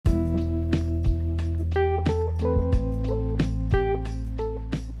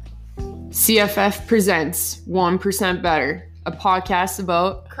CFF presents 1% Better, a podcast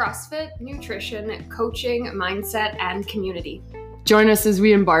about CrossFit, nutrition, coaching, mindset, and community. Join us as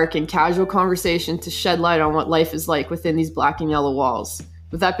we embark in casual conversation to shed light on what life is like within these black and yellow walls.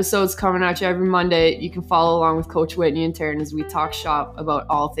 With episodes coming at you every Monday, you can follow along with Coach Whitney and Taryn as we talk shop about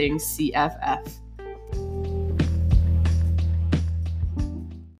all things CFF.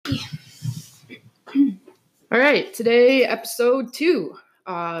 All right, today, episode 2.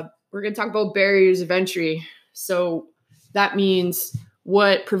 We're going to talk about barriers of entry. So that means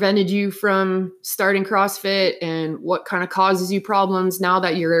what prevented you from starting CrossFit and what kind of causes you problems now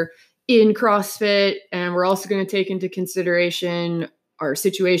that you're in CrossFit. And we're also going to take into consideration our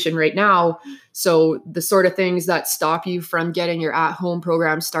situation right now. So the sort of things that stop you from getting your at-home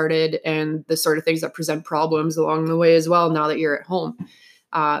program started and the sort of things that present problems along the way as well now that you're at home.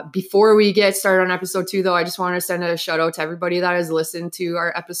 Before we get started on episode 2, though, I just want to send a shout out to everybody that has listened to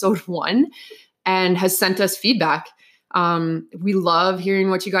our episode 1 and has sent us feedback. We love hearing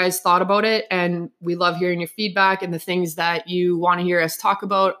what you guys thought about it, and we love hearing your feedback and the things that you want to hear us talk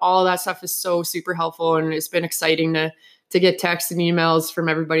about. All of that stuff is so super helpful, and it's been exciting to get texts and emails from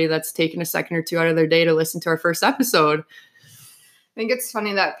everybody that's taken a second or two out of their day to listen to our first episode. I think it's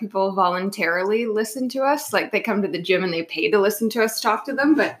funny that people voluntarily listen to us. Like, they come to the gym and they pay to listen to us talk to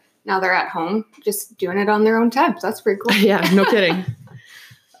them, but now they're at home just doing it on their own time. So that's pretty cool. Yeah, no kidding.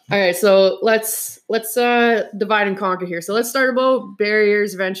 All right, so let's divide and conquer here. So let's start about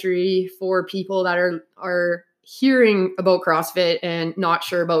barriers of entry for people that are hearing about CrossFit and not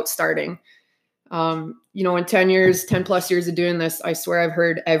sure about starting. In 10 plus years of doing this, I swear I've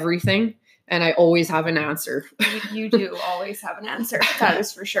heard everything. And I always have an answer. You do always have an answer. That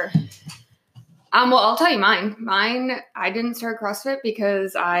is for sure. Well, I'll tell you mine. I didn't start CrossFit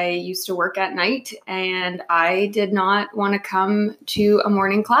because I used to work at night and I did not want to come to a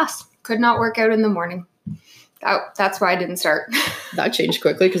morning class. Could not work out in the morning. That's why I didn't start. That changed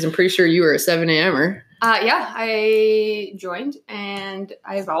quickly because I'm pretty sure you were a 7 a.m.er. Yeah, I joined and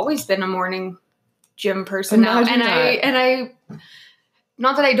I've always been a morning gym person now. And I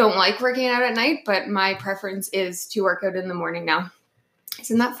not that I don't like working out at night, but my preference is to work out in the morning now.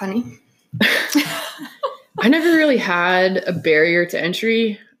 Isn't that funny? I never really had a barrier to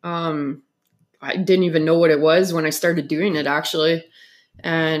entry. I didn't even know what it was when I started doing it, actually.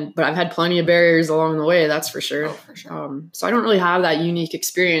 But I've had plenty of barriers along the way, that's for sure. Oh, for sure. So I don't really have that unique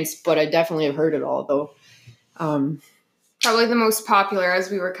experience, but I definitely have heard it all, though. Probably the most popular,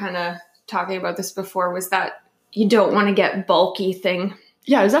 as we were kind of talking about this before, was that you don't want to get bulky thing.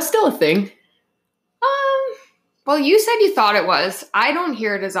 Yeah, is that still a thing? Well, you said you thought it was. I don't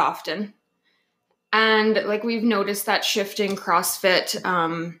hear it as often. And we've noticed that shift in CrossFit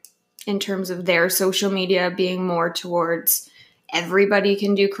in terms of their social media being more towards everybody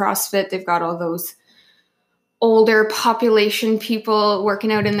can do CrossFit. They've got all those older population people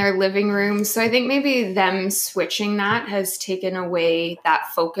working out in their living rooms. So I think maybe them switching that has taken away that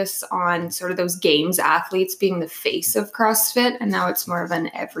focus on sort of those games athletes being the face of CrossFit. And now it's more of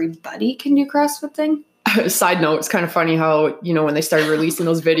an everybody can do CrossFit thing. Side note, it's kind of funny how, when they started releasing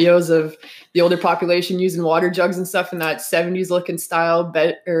those videos of the older population using water jugs and stuff in that 70s looking style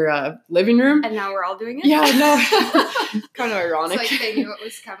bed or living room. And now we're all doing it. Yeah, no, kind of ironic. It's like they knew it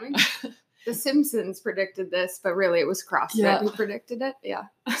was coming. The Simpsons predicted this, but really it was CrossFit who predicted it. Yeah.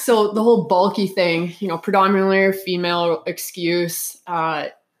 So the whole bulky thing, predominantly a female excuse.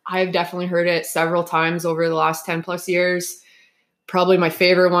 I've definitely heard it several times over the last 10 plus years. Probably my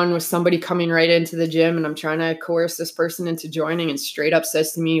favorite one was somebody coming right into the gym and I'm trying to coerce this person into joining and straight up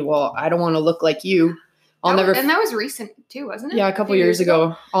says to me, well, I don't want to look like you. And that was recent too, wasn't it? Yeah, a couple years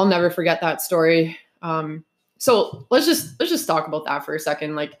ago. I'll never forget that story. So let's just talk about that for a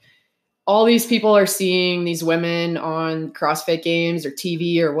second. All these people are seeing these women on CrossFit Games or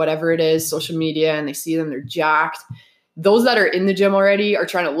TV or whatever it is, social media, and they see them, they're jacked. Those that are in the gym already are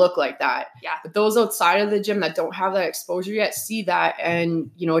trying to look like that. Yeah. But those outside of the gym that don't have that exposure yet see that and,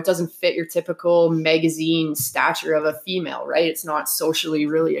 it doesn't fit your typical magazine stature of a female, right? It's not socially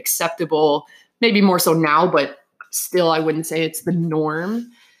really acceptable, maybe more so now, but still I wouldn't say it's the norm.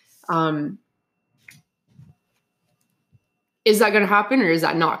 Is that going to happen or is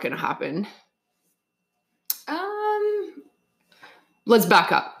that not going to happen? Let's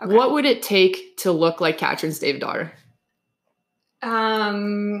back up. Okay. What would it take to look like Katrin's David daughter?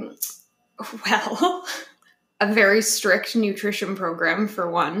 Well, a very strict nutrition program for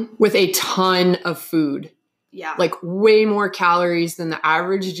one. With a ton of food. Yeah. Way more calories than the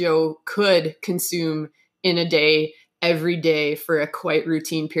average Joe could consume in a day, every day for a quite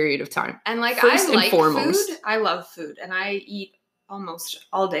routine period of time. And First I like foremost. food. I love food and I eat almost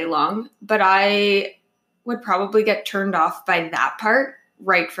all day long, but I would probably get turned off by that part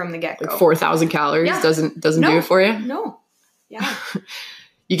right from the get-go. Like 4,000 calories doesn't do it for you? No. Yeah.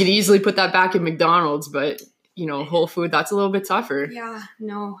 You could easily put that back in McDonald's, but Whole Food, that's a little bit tougher. Yeah.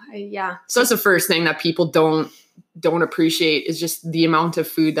 No. Yeah. So that's the first thing that people don't appreciate is just the amount of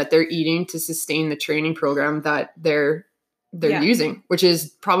food that they're eating to sustain the training program that they're using, which is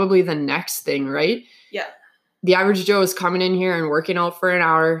probably the next thing, right? Yeah. The average Joe is coming in here and working out for an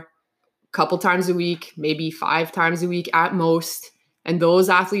hour, a couple times a week, maybe 5 times a week at most. And those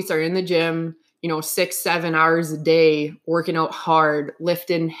athletes are in the gym, 6-7 hours a day, working out hard,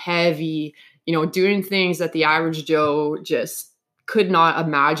 lifting heavy, doing things that the average Joe just could not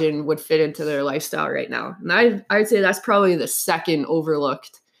imagine would fit into their lifestyle right now. And I'd say that's probably the second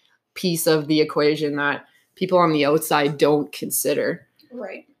overlooked piece of the equation that people on the outside don't consider.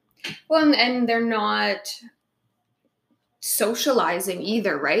 Right. Well, and they're not socializing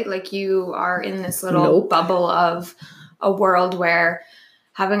either, right? Like you are in this little bubble of a world where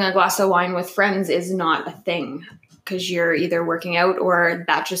having a glass of wine with friends is not a thing because you're either working out or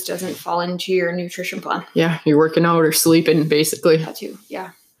that just doesn't fall into your nutrition plan. Yeah, you're working out or sleeping, basically. That too,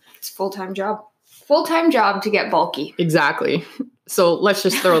 yeah. It's a full-time job. Full-time job to get bulky. Exactly. So let's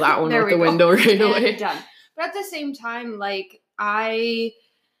just throw that one out the window right away. Done. But at the same time, like I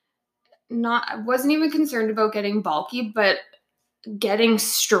wasn't even concerned about getting bulky, but getting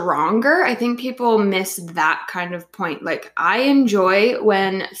stronger. I think people miss that kind of point. Like I enjoy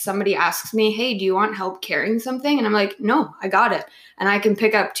when somebody asks me, hey, do you want help carrying something? And I'm like, no, I got it. And I can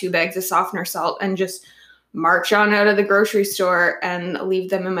pick up 2 bags of softener salt and just march on out of the grocery store and leave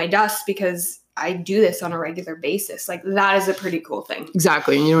them in my dust because I do this on a regular basis. Like that is a pretty cool thing.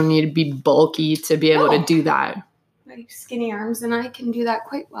 Exactly. And you don't need to be bulky to be able to do that. My skinny arms and I can do that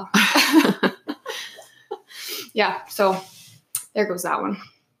quite well. Yeah. So there goes that one.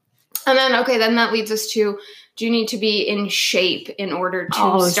 And then that leads us to, do you need to be in shape in order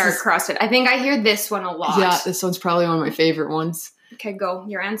to start CrossFit? I think I hear this one a lot. Yeah, this one's probably one of my favorite ones. Okay, go.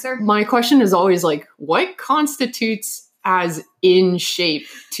 Your answer? My question is always like, what constitutes as in shape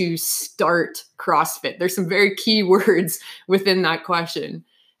to start CrossFit? There's some very key words within that question.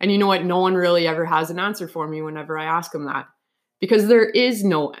 And you know what? No one really ever has an answer for me whenever I ask them that. Because there is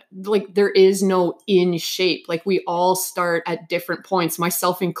no in shape. Like we all start at different points,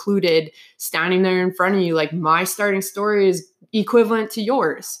 myself included, standing there in front of you. Like my starting story is equivalent to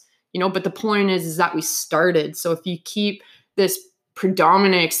yours, but the point is that we started. So if you keep this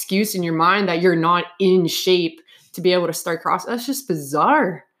predominant excuse in your mind that you're not in shape to be able to start CrossFit, that's just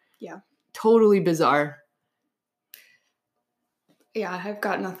bizarre. Yeah. Totally bizarre. Yeah, I've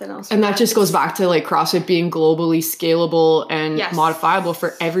got nothing else. And that just goes back to like CrossFit being globally scalable and modifiable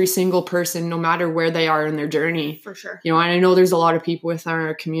for every single person, no matter where they are in their journey. For sure. And I know there's a lot of people within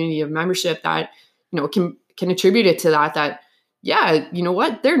our community of membership that, can attribute it to that, yeah, you know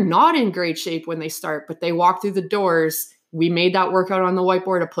what? They're not in great shape when they start, but they walk through the doors. We made that workout on the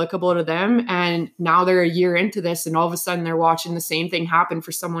whiteboard applicable to them. And now they're a year into this and all of a sudden they're watching the same thing happen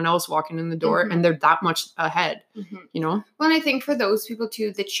for someone else walking in the door and they're that much ahead, Well, and I think for those people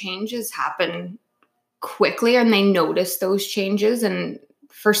too, the changes happen quickly and they notice those changes. And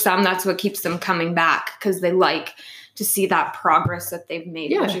for some, that's what keeps them coming back because they like to see that progress that they've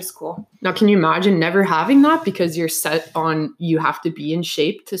made, which is cool. Now, can you imagine never having that because you're set on, you have to be in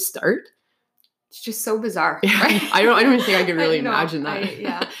shape to start? It's just so bizarre. Right? I don't even think I could really imagine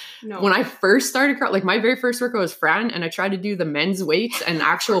that. No. When I first started, like my very first workout was Fran, and I tried to do the men's weights and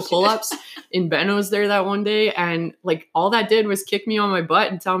actual pull-ups in Benno's there that one day. And like all that did was kick me on my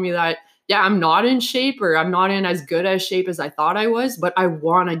butt and tell me that, yeah, I'm not in shape or I'm not in as good a shape as I thought I was, but I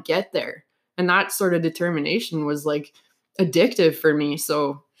want to get there. And that sort of determination was like addictive for me.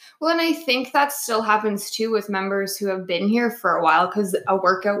 So well, and I think that still happens too with members who have been here for a while because a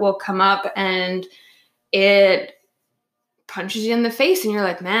workout will come up and it punches you in the face and you're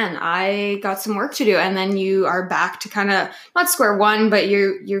like, man, I got some work to do. And then you are back to kind of not square one, but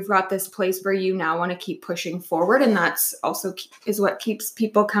you've got this place where you now want to keep pushing forward. And that's also is what keeps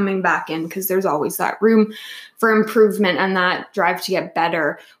people coming back in because there's always that room for improvement and that drive to get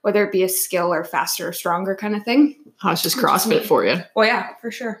better, whether it be a skill or faster or stronger kind of thing. It's just CrossFit for you. Well, yeah,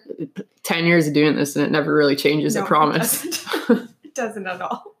 for sure. 10 years of doing this and it never really changes, I promise. It doesn't at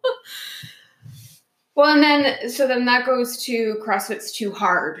all. Well, and then that goes to CrossFit's too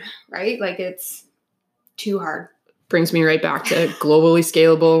hard, right? Like it's too hard. Brings me right back to globally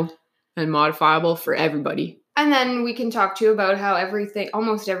scalable and modifiable for everybody. And then we can talk to you about how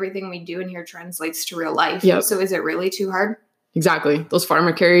almost everything we do in here translates to real life. Yep. So is it really too hard? Exactly. Those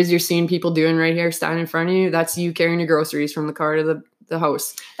farmer carries you're seeing people doing right here, standing in front of you, that's you carrying your groceries from the car to the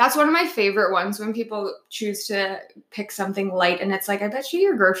house. That's one of my favorite ones when people choose to pick something light. And it's like, I bet you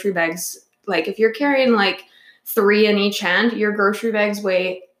your grocery bags, like if you're carrying like 3 in each hand, your grocery bags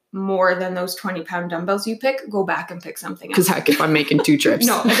weigh more than those 20-pound dumbbells you pick. Go back and pick something else. Because heck, if I'm making 2 trips.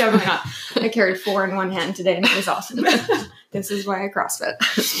 No, definitely not. I carried 4 in one hand today and it was awesome. This is why I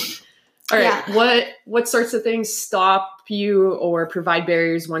CrossFit. All right. What sorts of things stop you or provide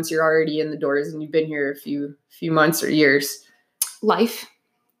barriers once you're already in the doors and you've been here a few months or years? Life.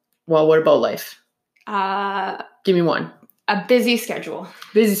 Well, what about life? Give me one. A busy schedule.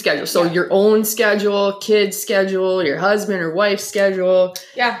 Busy schedule. So your own schedule, kids' schedule, your husband or wife's schedule.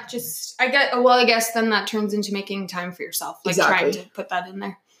 Yeah, I guess then that turns into making time for yourself. Like trying to put that in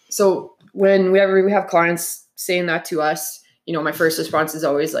there. So whenever we have clients saying that to us, my first response is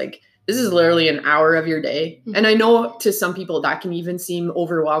always like, this is literally an hour of your day. Mm-hmm. And I know to some people that can even seem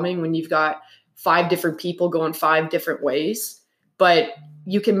overwhelming when you've got 5 different people going 5 different ways. But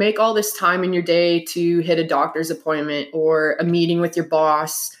you can make all this time in your day to hit a doctor's appointment or a meeting with your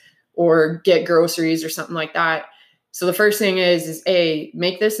boss or get groceries or something like that. So the first thing is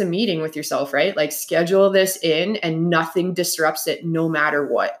make this a meeting with yourself, right? Like schedule this in and nothing disrupts it no matter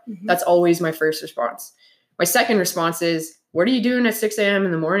what. Mm-hmm. That's always my first response. My second response is, what are you doing at 6 a.m.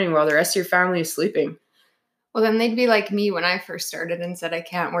 in the morning while the rest of your family is sleeping? Well, then they'd be like me when I first started and said I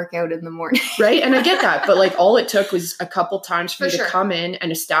can't work out in the morning. Right? And I get that. But like all it took was a couple times for you to come in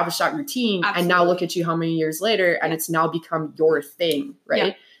and establish that routine. Absolutely. And now look at you how many years later and it's now become your thing,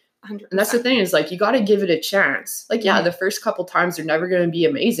 right? Yeah, 100%. And that's the thing is like, you got to give it a chance. Like, the first couple times are never going to be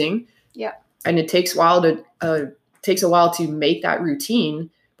amazing. Yeah. And it takes a while to make that routine.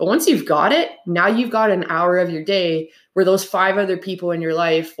 But once you've got it, now you've got an hour of your day where those 5 other people in your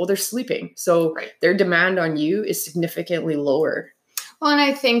life, well, they're sleeping. So their demand on you is significantly lower. Well, and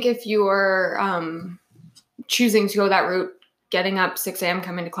I think if you're choosing to go that route, getting up 6 a.m.,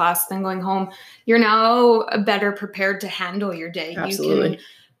 coming to class, then going home, you're now better prepared to handle your day. Absolutely. You can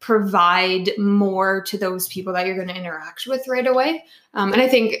provide more to those people that you're going to interact with right away. And I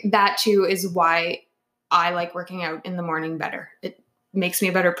think that too is why I like working out in the morning better. It makes me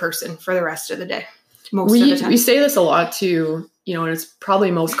a better person for the rest of the day. Most of the time. We say this a lot too, and it's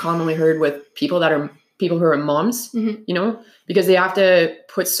probably most commonly heard with people who are moms, mm-hmm. Because they have to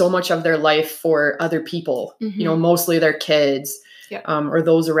put so much of their life for other people, mm-hmm. Mostly their kids, or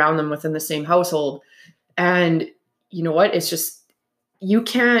those around them within the same household. And you know what? It's just, you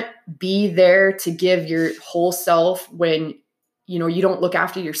can't be there to give your whole self when, you don't look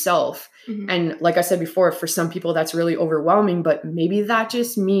after yourself. Mm-hmm. And like I said before, for some people that's really overwhelming, but maybe that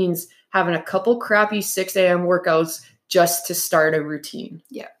just means having a couple crappy 6 a.m. workouts just to start a routine.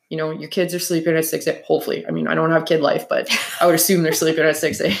 Yeah. Your kids are sleeping at 6 a.m. Hopefully. I mean, I don't have kid life, but I would assume they're sleeping at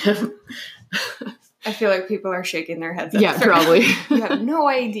 6 a.m. I feel like people are shaking their heads. Yeah, probably. You have no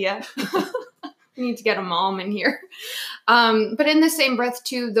idea. We need to get a mom in here. But in the same breath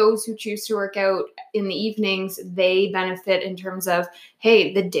too, those who choose to work out in the evenings, they benefit in terms of,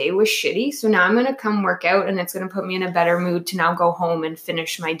 hey, the day was shitty. So now I'm going to come work out and it's going to put me in a better mood to now go home and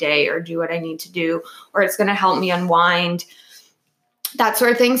finish my day or do what I need to do, or it's going to help me unwind, that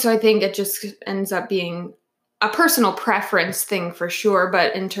sort of thing. So I think it just ends up being a personal preference thing for sure.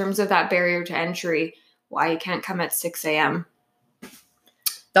 But in terms of that barrier to entry, why you can't come at 6 a.m.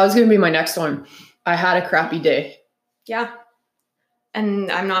 That was going to be my next one. I had a crappy day. Yeah.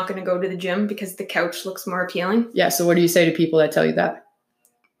 And I'm not going to go to the gym because the couch looks more appealing. Yeah. So what do you say to people that tell you that?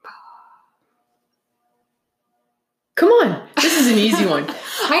 Come on. This is an easy one.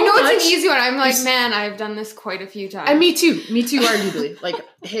 I know it's an easy one. I'm like, man, I've done this quite a few times. And me too, arguably. Like,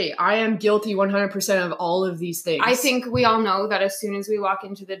 hey, I am guilty 100% of all of these things. I think we all know that as soon as we walk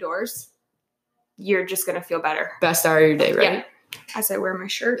into the doors, you're just going to feel better. Best hour of your day, right? Yeah. As I wear my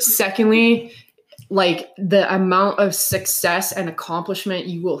shirt. Secondly, like the amount of success and accomplishment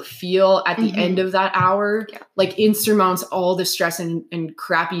you will feel at the end of that hour, like insurmounts all the stress and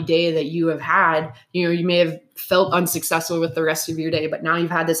crappy day that you have had. You may have felt unsuccessful with the rest of your day, but now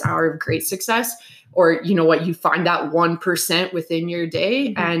you've had this hour of great success, or you find that 1% within your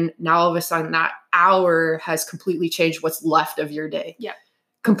day. And now all of a sudden that hour has completely changed what's left of your day. Yeah.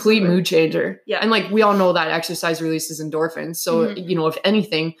 Complete mood changer. Yeah. And like, we all know that exercise releases endorphins. So, if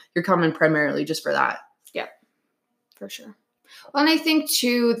anything, you're coming primarily just for that. Yeah, for sure. Well, and I think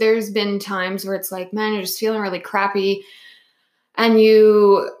too, there's been times where it's like, man, you're just feeling really crappy. And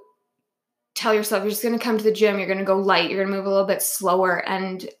you tell yourself, you're just going to come to the gym. You're going to go light. You're going to move a little bit slower.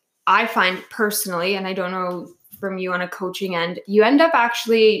 And I find personally, and I don't know from you on a coaching end, you end up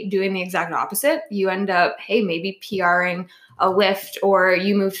actually doing the exact opposite. You end up, hey, maybe PRing a lift, or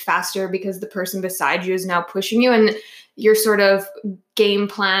you moved faster because the person beside you is now pushing you, and your sort of game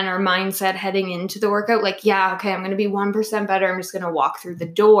plan or mindset heading into the workout, like, yeah, okay, I'm going to be 1% better. I'm just going to walk through the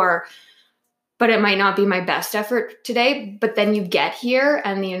door, but it might not be my best effort today. But then you get here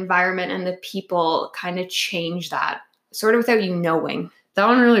and the environment and the people kind of change that sort of without you knowing. That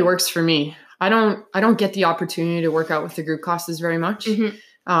one really works for me. I don't get the opportunity to work out with the group classes very much.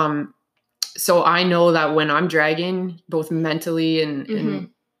 So I know that when I'm dragging, both mentally and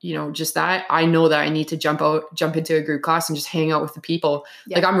you know, just that, I know that I need to jump into a group class and just hang out with the people.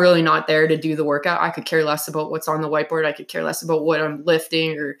 Yeah. Like, I'm really not there to do the workout. I could care less about what's on the whiteboard. I could care less about what I'm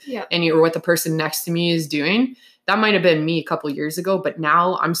lifting or or what the person next to me is doing. That might have been me a couple of years ago, but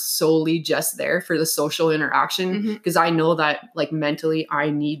now I'm solely just there for the social interaction, because I know that, like, mentally I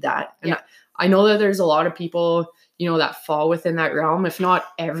need that. And I know that there's a lot of people, you know, that fall within that realm, if not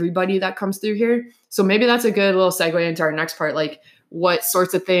everybody that comes through here. So maybe that's a good little segue into our next part. Like, what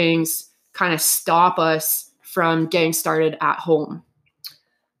sorts of things kind of stop us from getting started at home?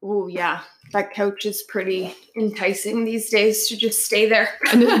 Oh, yeah. That couch is pretty enticing these days to just stay there.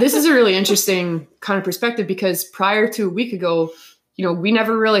 And this is a really interesting kind of perspective, because prior to a week ago, you know, we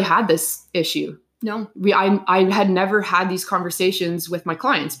never really had this issue. No. I had never had these conversations with my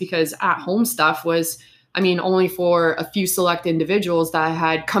clients, because at home stuff was, I mean, only for a few select individuals that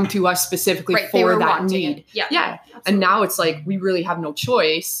had come to us specifically for that need. Yeah. Absolutely. And now it's like, we really have no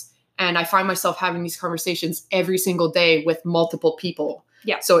choice. And I find myself having these conversations every single day with multiple people.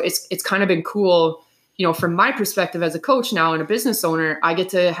 Yeah. So it's kind of been cool, you know, from my perspective as a coach now and a business owner. I get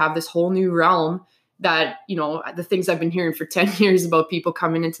to have this whole new realm that, you know, the things I've been hearing for 10 years about people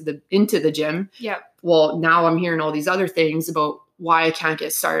coming into the gym. Yeah. Well, now I'm hearing all these other things about why I can't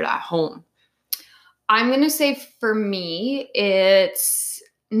get started at home. I'm going to say for me, it's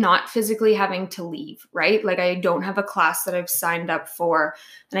not physically having to leave, right? Like, I don't have a class that I've signed up for,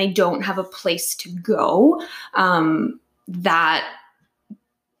 and I don't have a place to go.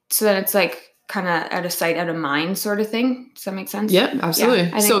 So then it's like kind of out of sight, out of mind sort of thing. Does that make sense? Yeah, absolutely.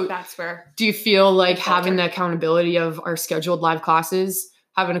 Yeah, I think that's where. Do you feel like having the accountability of our scheduled live classes,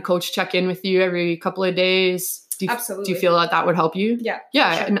 having a coach check in with you every couple of days? Absolutely. Do you feel that would help you? Yeah.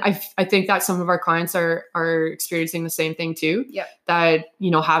 Yeah. Sure. And I think that some of our clients are experiencing the same thing too. Yeah. That,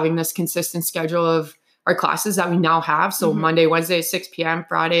 you know, having this consistent schedule of our classes that we now have. So Monday, Wednesday at 6 p.m.,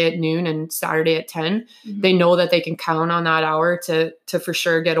 Friday at noon, and Saturday at 10. They know that they can count on that hour to for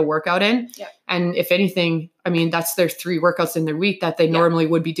sure get a workout in. Yeah. And if anything, I mean, that's their 3 workouts in their week that they normally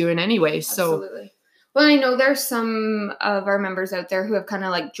would be doing anyway. Absolutely. So. Well, I know there's some of our members out there who have kind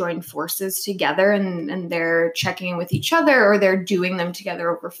of like joined forces together, and they're checking in with each other, or they're doing them together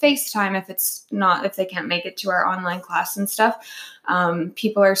over FaceTime if they can't make it to our online class and stuff.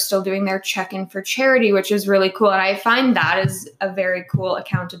 People are still doing their check-in for charity, which is really cool. And I find that is a very cool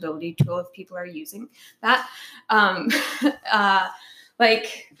accountability tool if people are using that.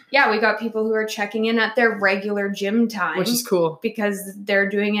 We got people who are checking in at their regular gym time. Which is cool. Because they're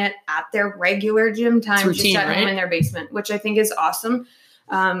doing it at their regular gym time, routine, just at home in their basement, which I think is awesome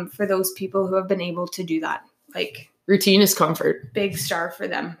for those people who have been able to do that. Like, routine is comfort. Big star for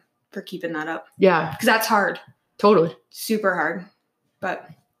them for keeping that up. Yeah. Because that's hard. Totally. Super hard. But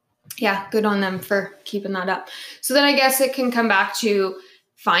yeah, good on them for keeping that up. So then I guess it can come back to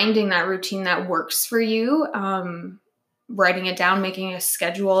finding that routine that works for you. Writing it down, making a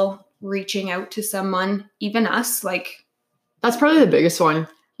schedule, reaching out to someone, even us, like. That's probably the biggest one,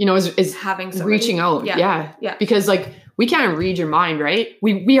 you know, is having somebody. Reaching out. Yeah. Because, like, we can't read your mind, right?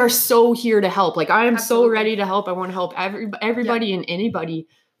 We are so here to help. Like, I am Absolutely. So ready to help. I want to help everybody and anybody,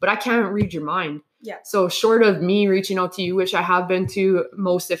 but I can't read your mind. Yeah. So short of me reaching out to you, which I have been to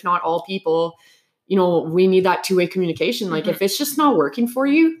most, if not all people, you know, we need that 2-way communication. Like, if it's just not working for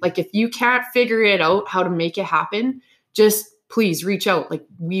you, like, if you can't figure it out, how to make it happen, just please reach out. Like,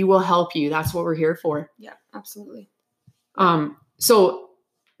 we will help you. That's what we're here for. Yeah, absolutely. So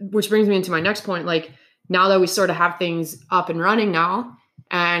which brings me into my next point. Like, now that we sort of have things up and running now,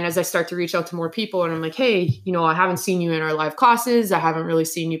 and as I start to reach out to more people and I'm like, hey, you know, I haven't seen you in our live classes. I haven't really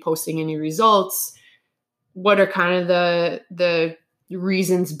seen you posting any results. What are kind of the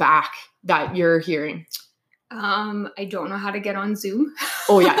reasons back that you're hearing? I don't know how to get on Zoom.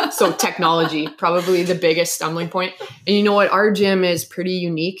 Oh yeah. So technology, probably the biggest stumbling point. And you know what? Our gym is pretty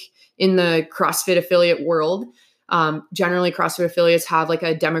unique in the CrossFit affiliate world. Generally CrossFit affiliates have like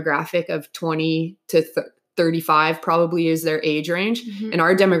a demographic of 20 to 35 probably is their age range. And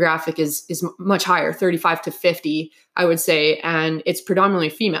our demographic is much higher, 35 to 50, I would say. And it's predominantly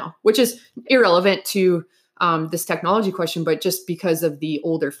female, which is irrelevant to this technology question, but just because of the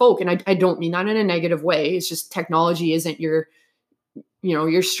older folk. And I don't mean that in a negative way. It's just technology isn't your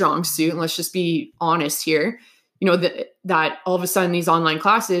your strong suit. And let's just be honest here, that all of a sudden these online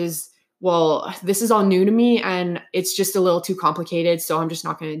classes, well, this is all new to me and it's just a little too complicated. So I'm just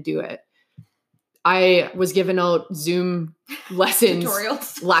not going to do it. I was giving out Zoom lessons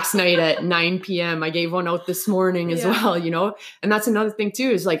Tutorials last night at 9 p.m. I gave one out this morning as well, and that's another thing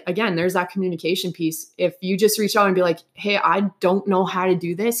too, is like, again, there's that communication piece. If you just reach out and be like, hey, I don't know how to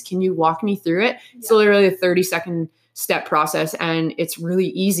do this. Can you walk me through it? Yeah. It's literally a 30-second step process and it's really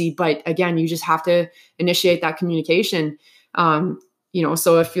easy. But again, you just have to initiate that communication.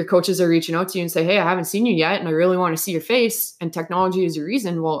 So if your coaches are reaching out to you and say, hey, I haven't seen you yet and I really want to see your face and technology is your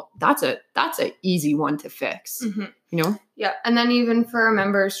reason, well, that's a easy one to fix, Yeah. And then even for our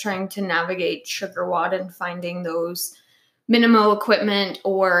members trying to navigate SugarWOD and finding those minimal equipment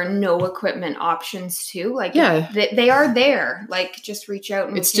or no equipment options too. Like, they are there. Like, just reach out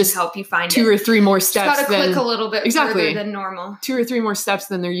and we can help you find 2 or 3 more steps. Just gotta click a little bit further than normal. 2 or 3 more steps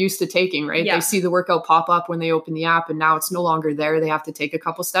than they're used to taking, right? Yeah. They see the workout pop up when they open the app and now it's no longer there. They have to take a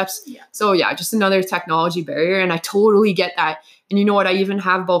couple steps. Yeah. So just another technology barrier. And I totally get that. And you know what? I even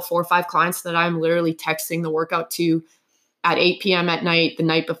have about 4 or 5 clients that I'm literally texting the workout to at 8 p.m. at night, the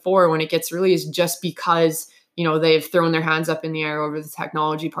night before, when it gets released, just because they've thrown their hands up in the air over the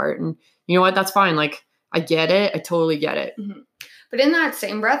technology part. And you know what? That's fine. Like, I get it. I totally get it. Mm-hmm. But in that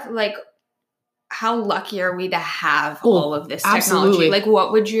same breath, like, how lucky are we to have all of this technology? Absolutely. Like,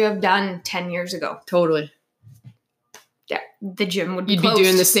 what would you have done 10 years ago? Totally. Yeah. The gym would be You'd closed. be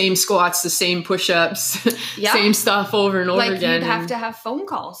doing the same squats, the same push-ups, same stuff over and over again. Like, you'd have to have phone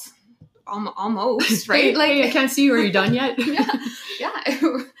calls. Almost, right? Hey, I can't see you. Are you done yet?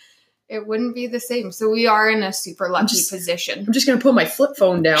 Yeah. It wouldn't be the same. So we are in a super lucky position. I'm just going to put my flip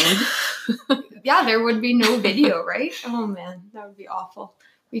phone down. Yeah, there would be no video, right? Oh, man, that would be awful.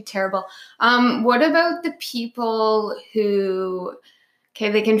 Be terrible. What about the people who,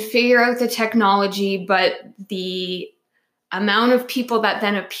 they can figure out the technology, but the amount of people that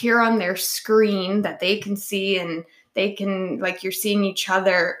then appear on their screen that they can see and they can, like, you're seeing each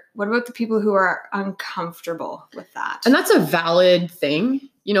other. What about the people who are uncomfortable with that? And that's a valid thing.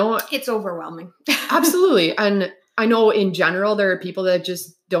 It's overwhelming. Absolutely. And I know in general, there are people that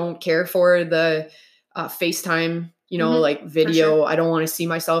just don't care for the FaceTime, like video. Sure. I don't want to see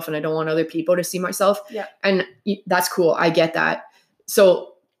myself and I don't want other people to see myself. Yeah. And that's cool. I get that.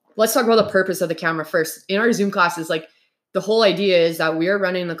 So let's talk about the purpose of the camera first. In our Zoom classes, like, the whole idea is that we are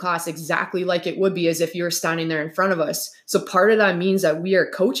running the class exactly like it would be as if you were standing there in front of us. So part of that means that we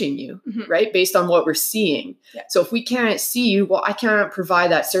are coaching you, right? Based on what we're seeing. Yeah. So if we can't see you, well, I can't provide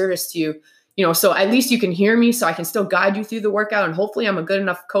that service to you, so at least you can hear me so I can still guide you through the workout. And hopefully I'm a good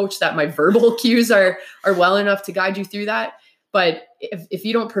enough coach that my verbal cues are well enough to guide you through that. But if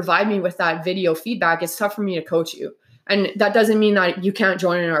you don't provide me with that video feedback, it's tough for me to coach you. And that doesn't mean that you can't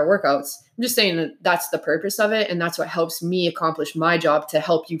join in our workouts. I'm just saying that that's the purpose of it. And that's what helps me accomplish my job to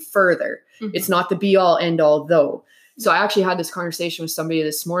help you further. Mm-hmm. It's not the be all end all though. So I actually had this conversation with somebody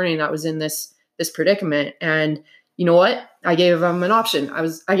this morning that was in this predicament. And you know what? I gave them an option.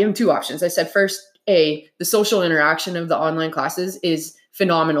 I gave them 2 options. I said, first, the social interaction of the online classes is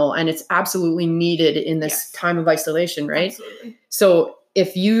phenomenal. And it's absolutely needed in this time of isolation, right? Absolutely. So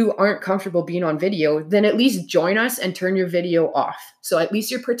if you aren't comfortable being on video, then at least join us and turn your video off. So at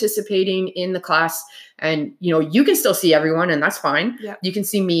least you're participating in the class and, you can still see everyone and that's fine. Yeah. You can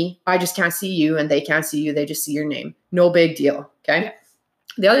see me. I just can't see you and they can't see you. They just see your name. No big deal. Okay. Yeah.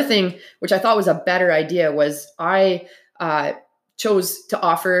 The other thing, which I thought was a better idea, was I chose to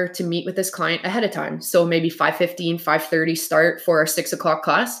offer to meet with this client ahead of time. So maybe 5:15, 5:30 start for our 6 o'clock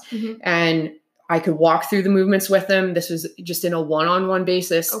class. Mm-hmm. And I could walk through the movements with them. This was just in a one-on-one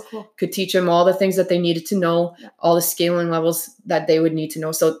basis. Oh, cool. Could teach them all the things that they needed to know, all the scaling levels that they would need to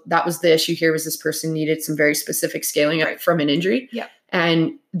know. So that was the issue here, was this person needed some very specific scaling from an injury. Yeah.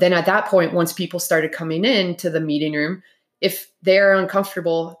 And then at that point, once people started coming in to the meeting room, if they're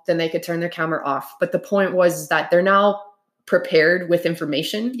uncomfortable, then they could turn their camera off. But the point was that they're now prepared with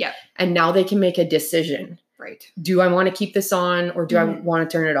information. Yeah. And now they can make a decision. Right. Do I want to keep this on or do I want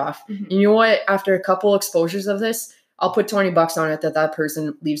to turn it off? Mm-hmm. You know what? After a couple exposures of this, I'll put $20 on it that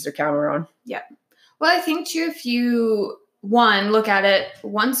person leaves their camera on. Yeah. Well, I think too, if you, look at it,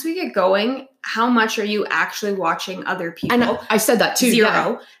 once we get going, how much are you actually watching other people? And I said that too. 0.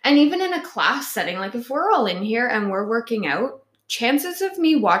 Yeah. And even in a class setting, like if we're all in here and we're working out, chances of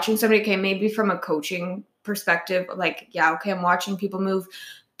me watching somebody, okay, maybe from a coaching perspective, like, yeah, okay, I'm watching people move.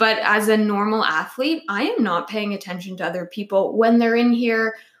 But as a normal athlete, I am not paying attention to other people when they're in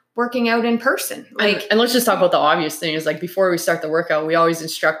here working out in person. And let's just talk about the obvious thing is, like, before we start the workout, we always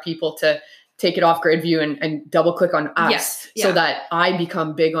instruct people to take it off grid view and double click on us Yes. so Yeah. that I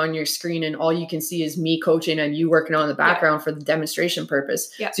become big on your screen and all you can see is me coaching and you working on the background for the demonstration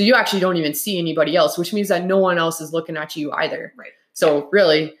purpose. Yeah. So you actually don't even see anybody else, which means that no one else is looking at you either. Right. So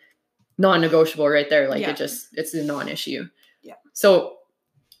really non-negotiable right there. Like it's a non-issue. Yeah. So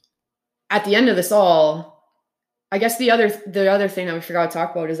at the end of this all, I guess the other thing that we forgot to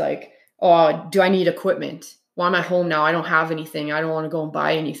talk about is like, oh, do I need equipment? Well, I'm at home now. I don't have anything. I don't want to go and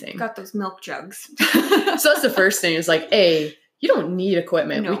buy anything. Got those milk jugs. So that's the first thing is like, A, you don't need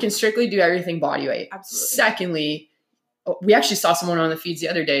equipment. No. We can strictly do everything body weight. Absolutely. Secondly, we actually saw someone on the feeds the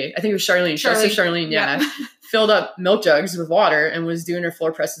other day. I think it was Charlene. Charlene, Yeah. filled up milk jugs with water and was doing her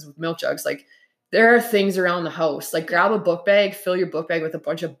floor presses with milk jugs. Like there are things around the house. Like grab a book bag, fill your book bag with a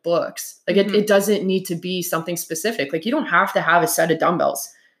bunch of books. Like it doesn't need to be something specific. Like you don't have to have a set of dumbbells.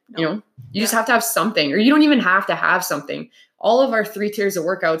 No. You know, you just have to have something, or you don't even have to have something. All of our 3 tiers of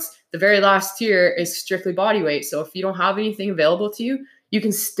workouts, the very last tier is strictly body weight. So if you don't have anything available to you, you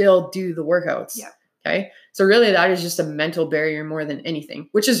can still do the workouts. Yeah. Okay. So really that is just a mental barrier more than anything,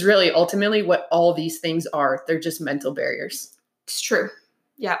 which is really ultimately what all these things are. They're just mental barriers. It's true.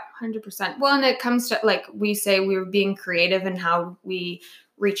 Yeah, 100%. Well, and it comes to, like we say, we're being creative in how we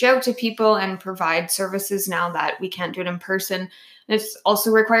reach out to people and provide services now that we can't do it in person. And it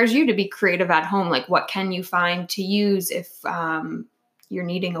also requires you to be creative at home. Like, what can you find to use if you're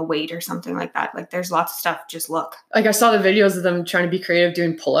needing a weight or something like that? Like, there's lots of stuff. Just look. Like I saw the videos of them trying to be creative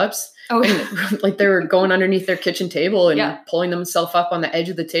doing pull-ups. Oh, and, like they were going underneath their kitchen table and pulling themselves up on the edge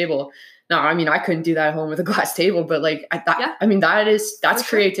of the table. No, I mean, I couldn't do that at home with a glass table, but like, I mean, that's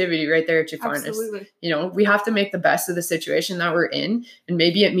creativity right there at your finest. Absolutely. You know, we have to make the best of the situation that we're in. And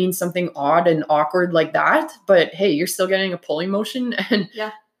maybe it means something odd and awkward like that, but hey, you're still getting a pulling motion and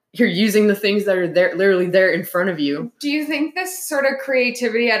you're using the things that are there, literally there in front of you. Do you think this sort of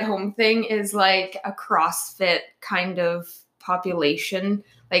creativity at home thing is like a CrossFit kind of population?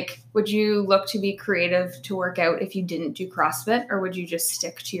 Like, would you look to be creative to work out if you didn't do CrossFit, or would you just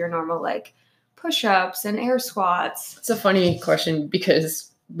stick to your normal like push-ups and air squats? It's a funny question because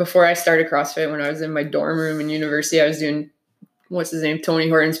before I started CrossFit, when I was in my dorm room in university, I was doing, what's his name? Tony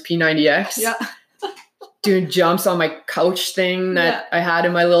Horton's P90X. Yeah. Doing jumps on my couch thing that I had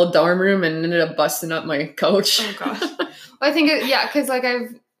in my little dorm room and ended up busting up my couch. Oh gosh. Well, I think, because like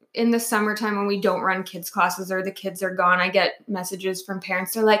in the summertime when we don't run kids classes or the kids are gone, I get messages from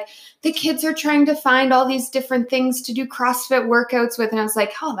parents. They're like, the kids are trying to find all these different things to do CrossFit workouts with. And I was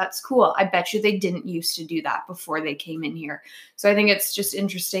like, oh, that's cool. I bet you they didn't used to do that before they came in here. So I think it's just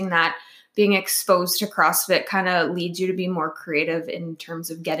interesting that being exposed to CrossFit kind of leads you to be more creative in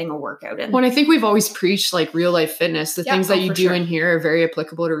terms of getting a workout in. Well, and I think we've always preached like real life fitness. The things that you do in here are very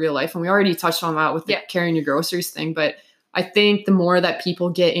applicable to real life. And we already touched on that with the carrying your groceries thing. But I think the more that people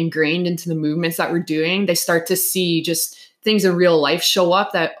get ingrained into the movements that we're doing, they start to see just things in real life show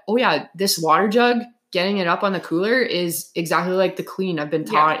up that, oh yeah, this water jug, getting it up on the cooler is exactly like the clean I've been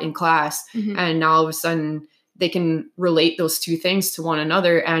taught in class. Mm-hmm. And now all of a sudden they can relate those two things to one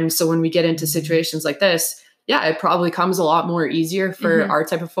another. And so when we get into situations like this, it probably comes a lot more easier for our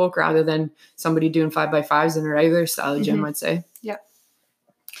type of folk rather than somebody doing 5x5s in a regular style gym, I'd say. Yeah.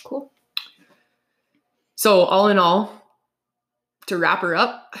 Cool. So all in all, to wrap her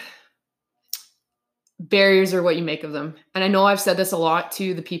up, barriers are what you make of them. And I know I've said this a lot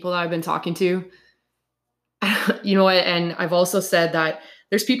to the people that I've been talking to. You know what? And I've also said that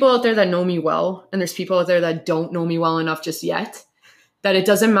there's people out there that know me well, and there's people out there that don't know me well enough just yet, that it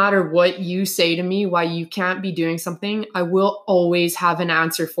doesn't matter what you say to me, why you can't be doing something, I will always have an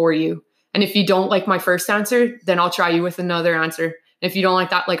answer for you. And if you don't like my first answer, then I'll try you with another answer. And if you don't like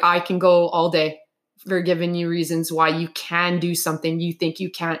that, like I can go all day for giving you reasons why you can do something you think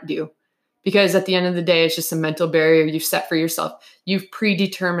you can't do. Because at the end of the day, it's just a mental barrier you've set for yourself. You've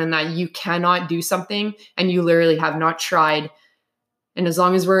predetermined that you cannot do something and you literally have not tried. And as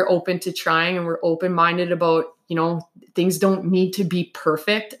long as we're open to trying and we're open-minded about, you know, things don't need to be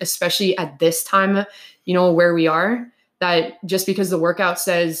perfect, especially at this time, you know, where we are, that just because the workout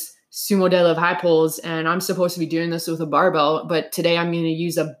says sumo deadlift high pulls and I'm supposed to be doing this with a barbell, but today I'm going to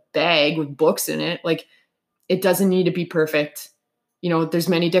use a bag with books in it. Like, it doesn't need to be perfect. You know, there's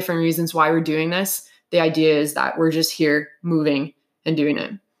many different reasons why we're doing this. The idea is that we're just here moving and doing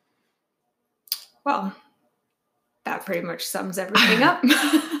it. Well, that pretty much sums everything up.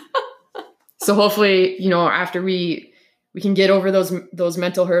 So hopefully, you know, after we can get over those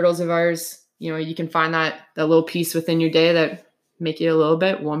mental hurdles of ours, you know, you can find that little piece within your day that make you a little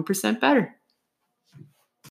bit 1% better.